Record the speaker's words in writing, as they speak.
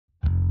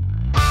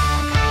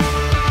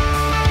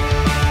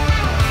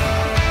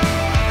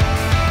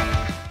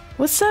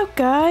What's up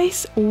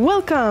guys?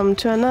 Welcome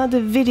to another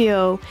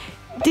video.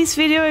 This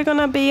video is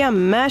gonna be a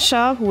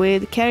mashup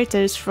with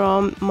characters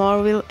from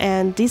Marvel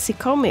and DC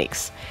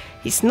Comics.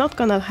 It's not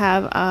gonna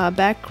have a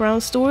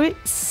background story,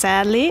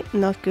 sadly,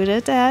 not good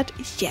at that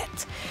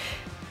yet.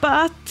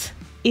 But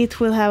it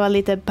will have a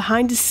little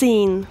behind the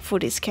scene for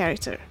this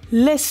character.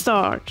 Let's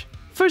start.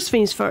 First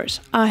things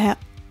first, I have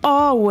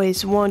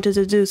always wanted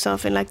to do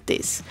something like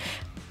this,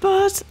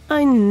 but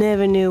I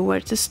never knew where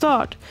to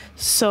start.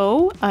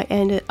 So I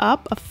ended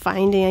up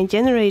finding a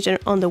generator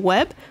on the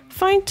web,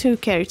 find two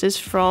characters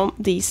from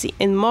DC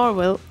and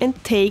Marvel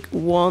and take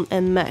one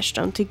and mash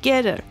them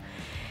together.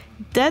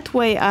 That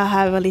way I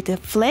have a little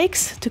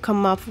flex to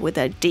come up with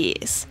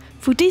ideas.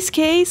 For this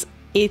case,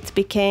 it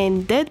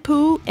became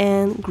Deadpool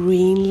and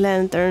Green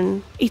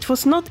Lantern. It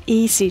was not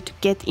easy to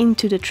get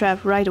into the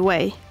trap right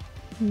away.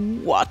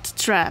 What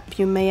trap,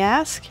 you may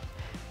ask?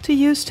 To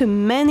use too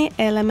many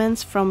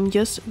elements from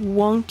just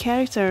one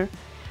character.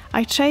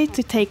 I tried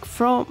to take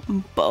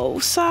from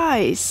both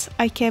sides.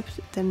 I kept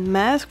the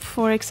mask,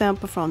 for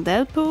example, from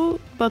Deadpool,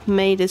 but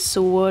made the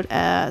sword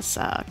as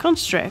a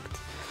construct.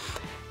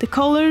 The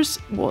colors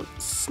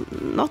was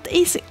not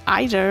easy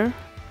either.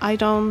 I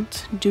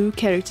don't do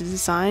character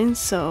design,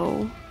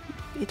 so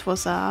it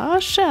was a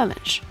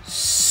challenge.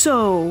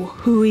 So,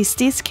 who is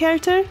this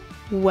character?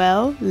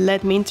 Well,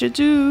 let me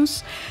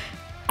introduce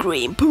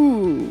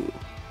Greenpool.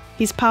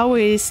 His power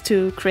is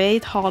to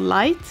create hard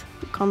light,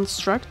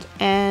 construct,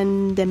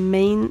 and the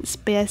main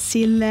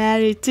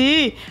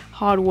speciality,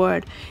 hard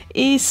word,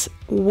 is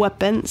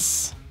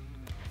weapons.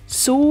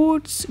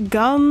 Swords,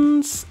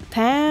 guns,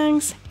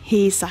 tanks.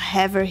 He's a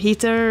heavy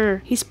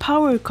hitter. His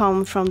power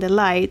comes from the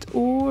light,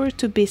 or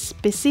to be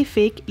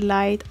specific,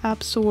 light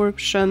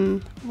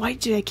absorption. Why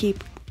do I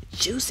keep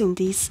using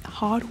these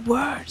hard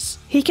words?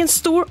 He can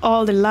store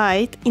all the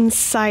light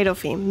inside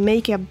of him,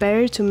 make a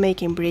barrier to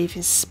make him breathe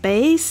in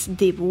space,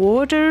 deep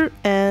water,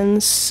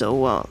 and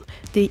so on.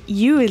 The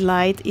UV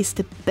light is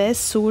the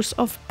best source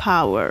of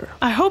power.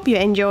 I hope you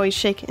enjoy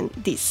checking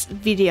this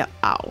video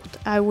out.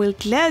 I will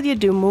gladly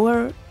do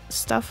more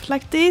stuff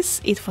like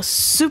this. It was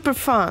super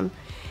fun.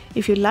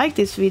 If you like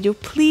this video,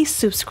 please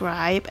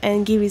subscribe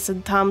and give it a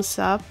thumbs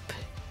up,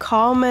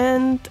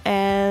 comment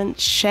and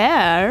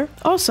share.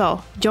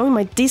 Also, join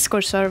my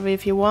Discord server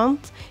if you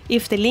want.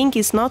 If the link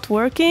is not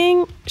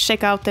working,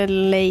 check out the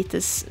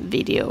latest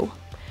video.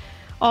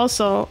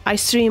 Also, I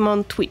stream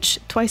on Twitch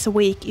twice a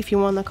week if you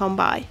wanna come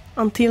by.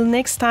 Until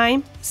next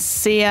time,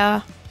 see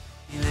ya!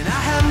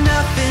 I have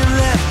nothing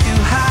left to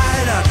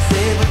hide. I'll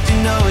say what you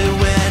know it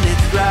when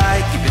it's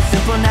right. Keep it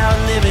simple now,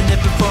 living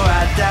it before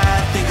I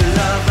die. Think of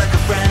love like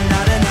a friend,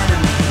 not an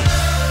enemy.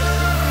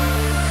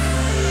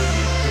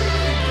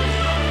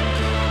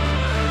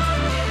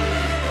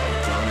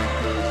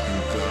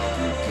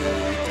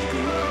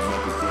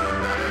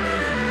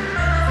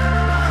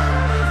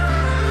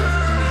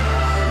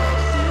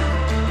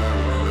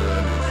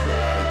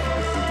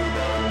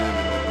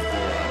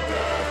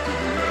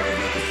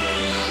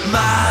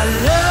 My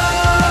love.